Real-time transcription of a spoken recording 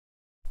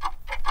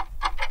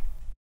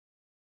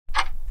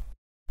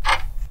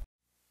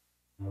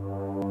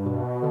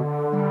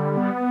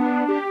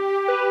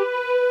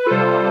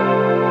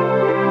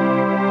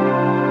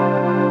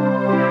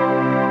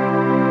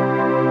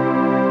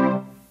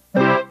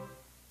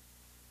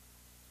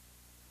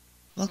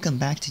Welcome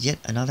back to yet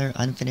another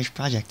unfinished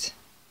project.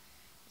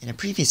 In a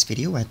previous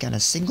video, I've got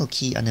a single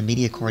key on the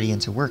MIDI accordion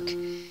to work.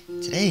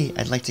 Today,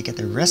 I'd like to get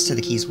the rest of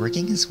the keys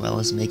working as well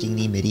as making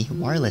the MIDI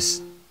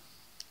wireless.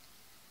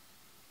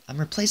 I'm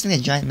replacing the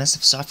giant mess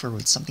of software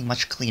with something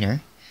much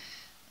cleaner.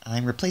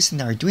 I'm replacing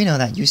the Arduino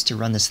that used to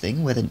run this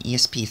thing with an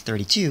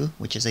ESP32,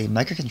 which is a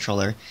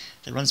microcontroller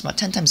that runs about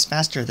 10 times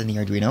faster than the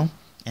Arduino,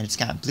 and it's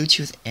got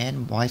Bluetooth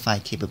and Wi-Fi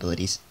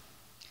capabilities.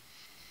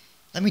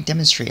 Let me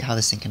demonstrate how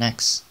this thing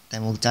connects,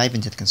 then we'll dive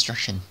into the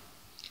construction.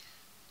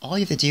 All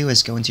you have to do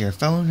is go into your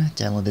phone,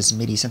 download this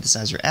MIDI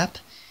synthesizer app,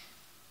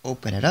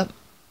 open it up,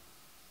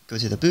 go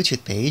to the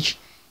Bluetooth page,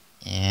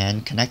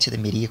 and connect to the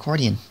MIDI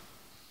accordion.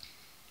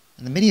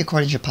 And the MIDI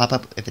accordion should pop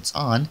up if it's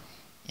on,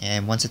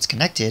 and once it's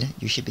connected,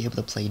 you should be able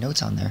to play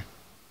notes on there.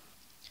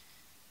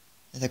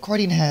 The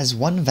accordion has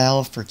one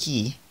valve per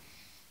key,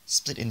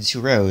 split into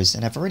two rows,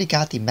 and I've already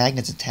got the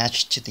magnets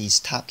attached to these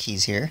top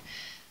keys here,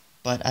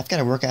 but I've got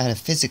to work out how to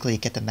physically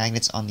get the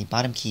magnets on the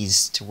bottom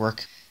keys to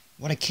work.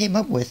 What I came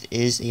up with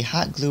is a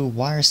hot glue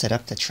wire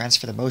setup to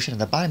transfer the motion of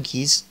the bottom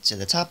keys to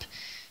the top,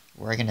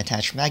 where I can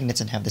attach magnets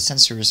and have the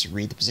sensors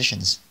read the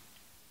positions.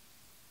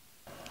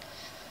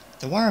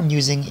 The wire I'm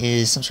using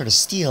is some sort of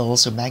steel,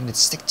 so magnets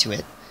stick to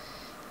it.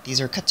 These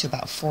are cut to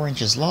about 4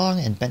 inches long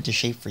and bent to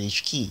shape for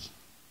each key.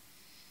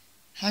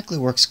 Hot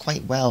glue works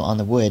quite well on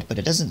the wood, but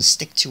it doesn't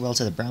stick too well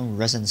to the brown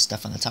resin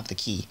stuff on the top of the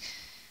key.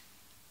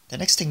 The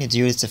next thing to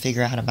do is to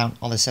figure out how to mount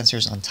all the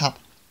sensors on top.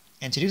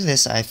 And to do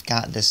this, I've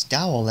got this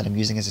dowel that I'm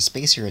using as a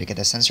spacer to get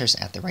the sensors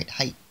at the right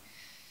height.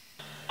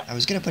 I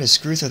was going to put a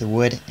screw through the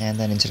wood and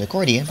then into the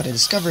accordion, but I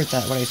discovered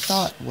that what I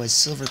thought was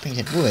silver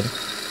painted wood,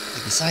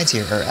 like the sides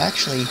here, are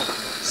actually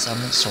some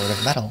sort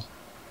of metal.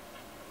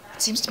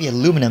 It seems to be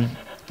aluminum,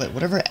 but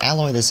whatever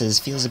alloy this is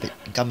feels a bit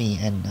gummy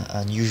and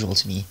unusual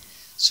to me.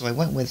 So I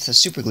went with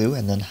super glue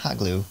and then hot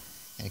glue,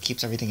 and it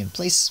keeps everything in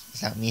place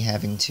without me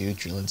having to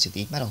drill into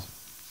the metal.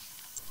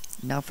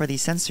 Now for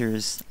these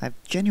sensors, I've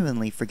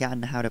genuinely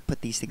forgotten how to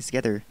put these things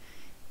together,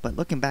 but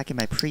looking back in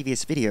my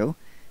previous video,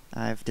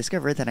 I've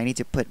discovered that I need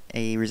to put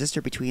a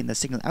resistor between the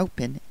signal out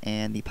pin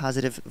and the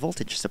positive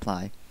voltage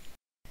supply.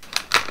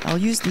 I'll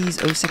use these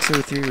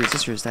 0603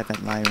 resistors that I've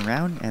got lying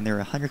around, and they're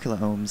 100 kilo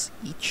ohms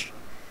each.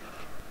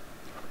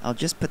 I'll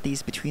just put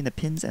these between the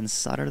pins and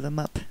solder them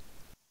up.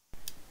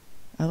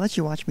 I'll let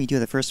you watch me do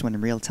the first one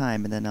in real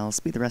time, and then I'll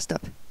speed the rest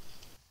up.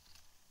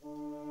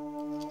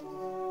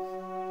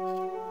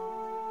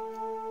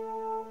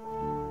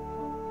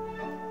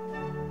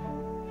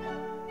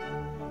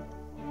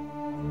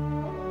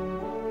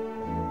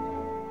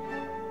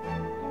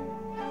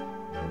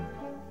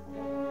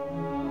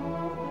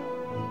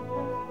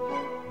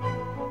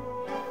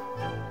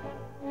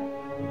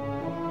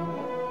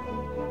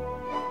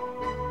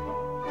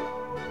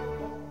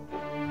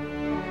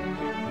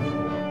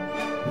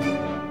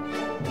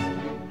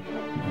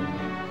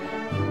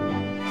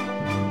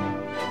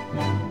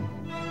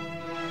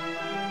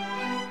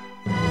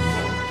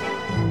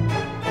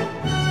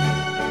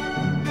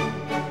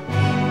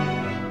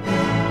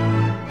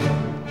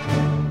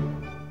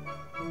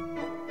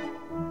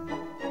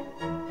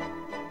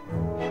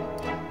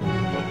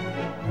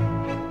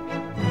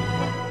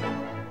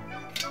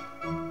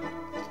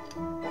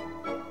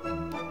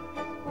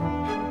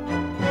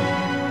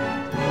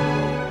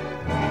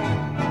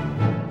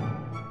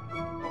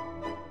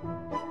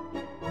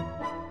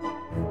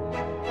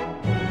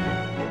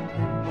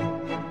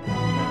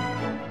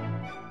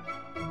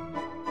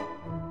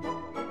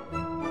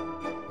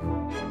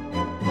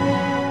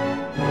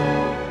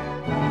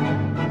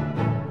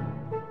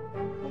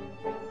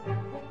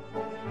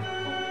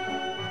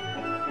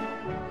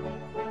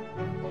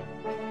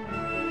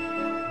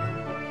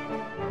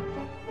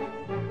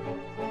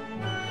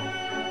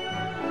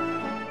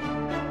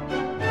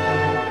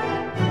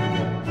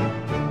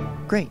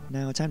 Great,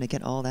 now time to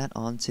get all that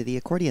onto the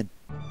accordion.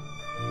 Well,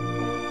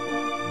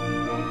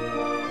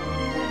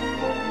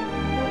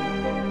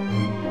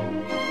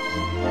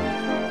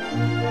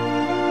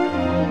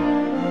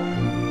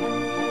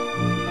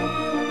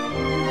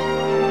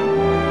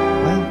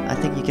 I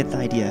think you get the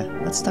idea.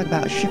 Let's talk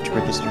about shift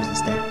registers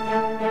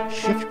instead.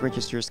 Shift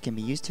registers can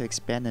be used to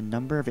expand the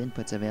number of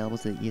inputs available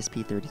to the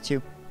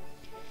ESP32.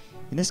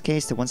 In this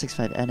case, the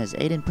 165N has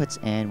 8 inputs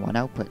and 1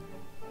 output.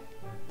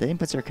 The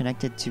inputs are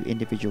connected to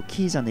individual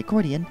keys on the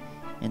accordion,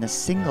 and a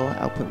single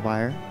output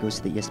wire goes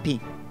to the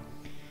ESP.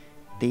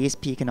 The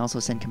ESP can also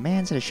send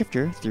commands to the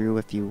shifter through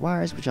a few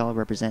wires, which I'll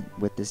represent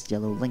with this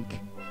yellow link.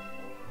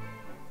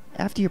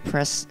 After you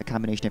press a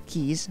combination of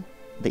keys,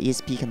 the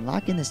ESP can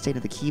lock in the state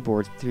of the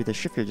keyboard through the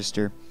shift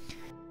register.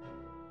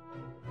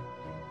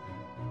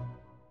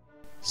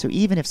 So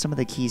even if some of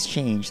the keys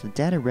change, the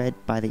data read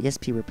by the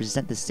ESP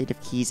represent the state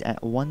of keys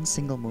at one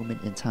single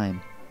moment in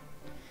time.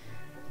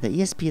 The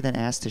ESP then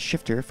asks the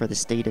shifter for the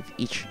state of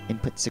each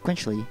input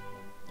sequentially,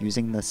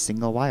 using the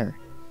single wire.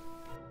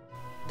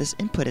 This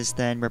input is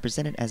then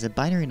represented as a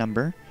binary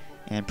number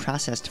and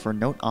processed for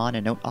note on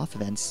and note off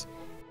events.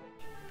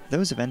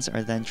 Those events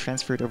are then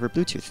transferred over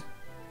Bluetooth.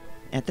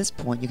 At this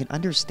point, you can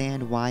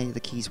understand why the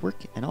keys work,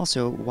 and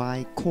also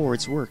why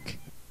chords work.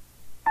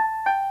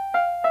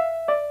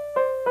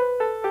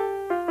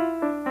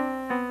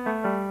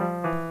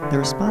 The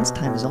response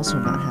time is also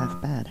not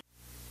half bad.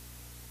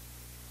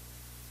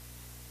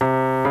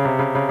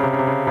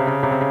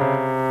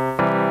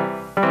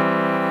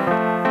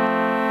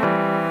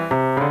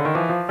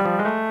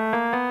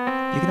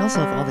 You can also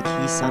have all the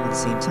keys sound at the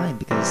same time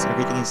because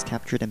everything is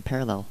captured in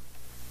parallel.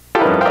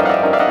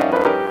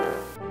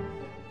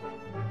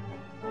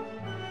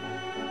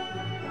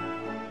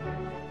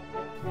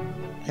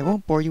 I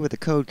won't bore you with the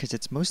code because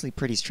it's mostly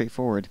pretty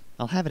straightforward.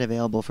 I'll have it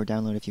available for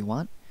download if you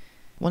want.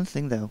 One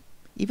thing though,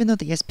 even though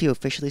the ESP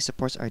officially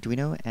supports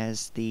Arduino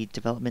as the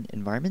development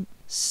environment,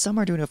 some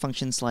Arduino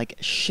functions like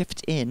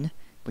shift in,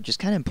 which is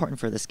kind of important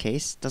for this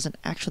case, doesn't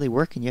actually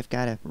work and you've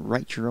got to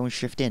write your own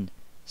shift in.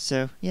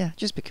 So yeah,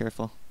 just be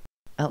careful.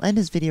 I'll end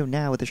this video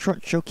now with a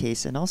short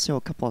showcase and also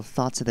a couple of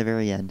thoughts at the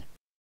very end.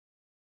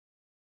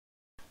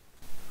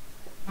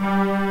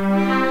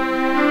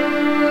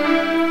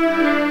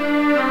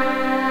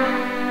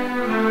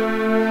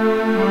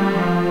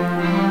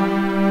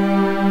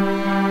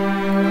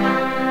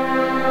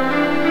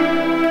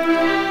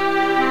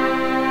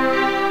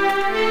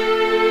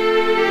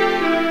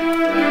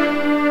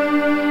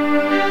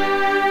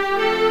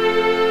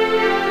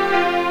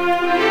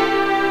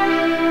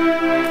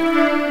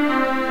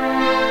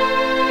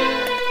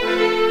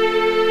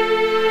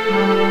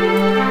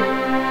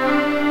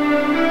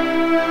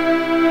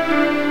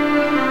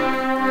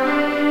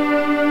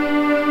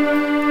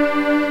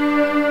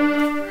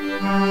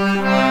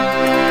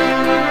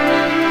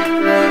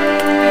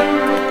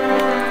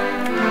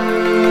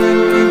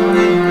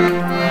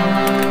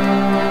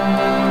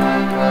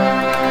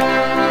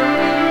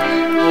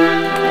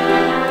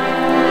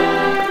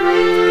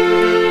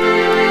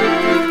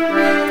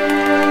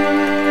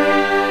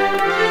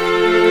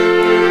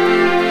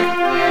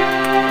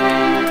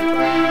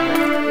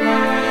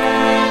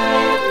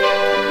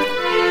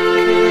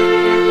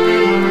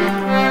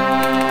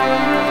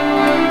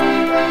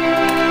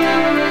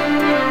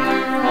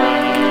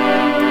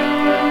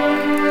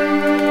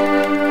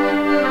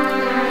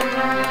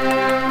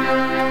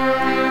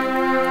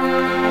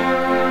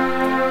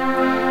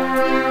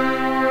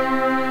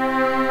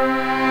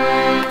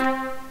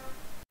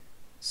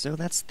 So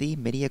that's the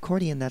MIDI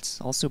accordion that's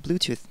also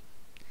Bluetooth.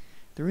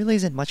 There really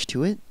isn't much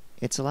to it.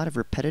 It's a lot of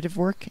repetitive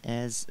work,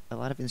 as a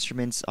lot of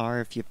instruments are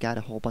if you've got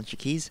a whole bunch of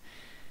keys,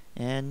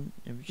 and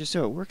just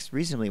so it works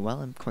reasonably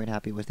well, I'm quite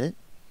happy with it.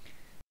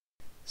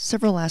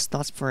 Several last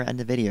thoughts before I end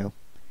the video.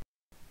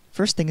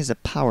 First thing is the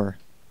power.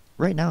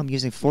 Right now I'm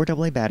using 4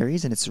 AA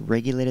batteries and it's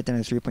regulated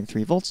down to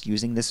 3.3 volts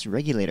using this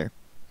regulator.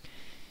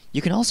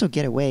 You can also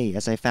get away,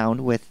 as I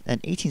found, with an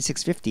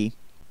 18650,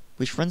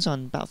 which runs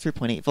on about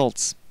 3.8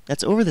 volts.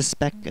 That's over the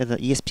spec of the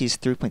ESP's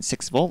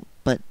 3.6 volt,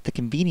 but the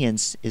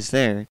convenience is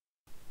there.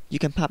 You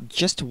can pop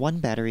just one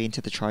battery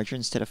into the charger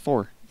instead of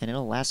 4, and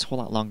it'll last a whole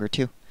lot longer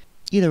too.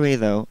 Either way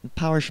though,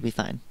 power should be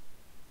fine.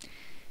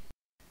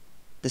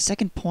 The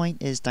second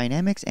point is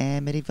dynamics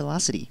and MIDI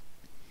velocity.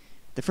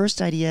 The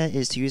first idea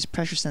is to use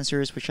pressure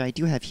sensors, which I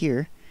do have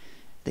here.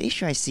 The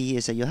issue I see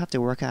is that you'll have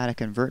to work out how to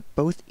convert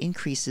both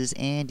increases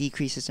and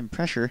decreases in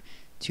pressure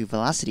to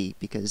velocity,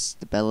 because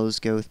the bellows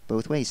go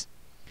both ways.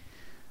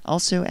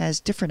 Also,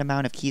 as different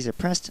amount of keys are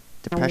pressed,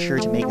 the pressure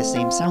to make the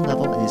same sound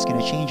level is going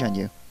to change on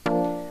you.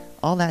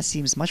 All that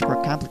seems much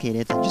more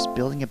complicated than just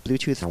building a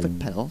Bluetooth foot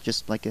pedal,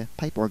 just like a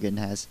pipe organ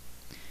has.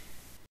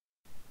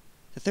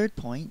 The third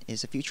point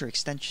is a future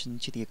extension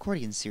to the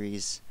accordion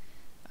series.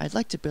 I'd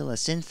like to build a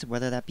synth,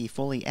 whether that be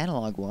fully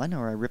analog one,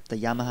 or I rip the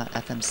Yamaha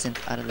FM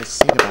synth out of the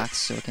Sega box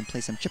so I can play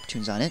some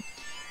chiptunes on it,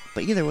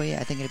 but either way,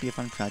 I think it'd be a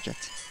fun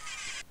project.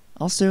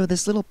 Also,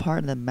 this little part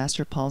of the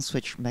master palm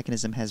switch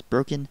mechanism has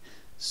broken,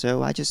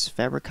 so I just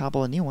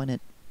fabric-cobble a new one.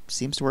 It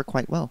seems to work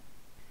quite well.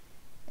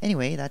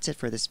 Anyway, that's it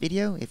for this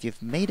video. If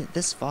you've made it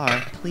this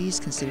far, please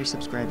consider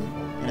subscribing.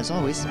 And as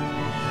always,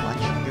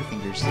 watch your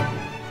fingers.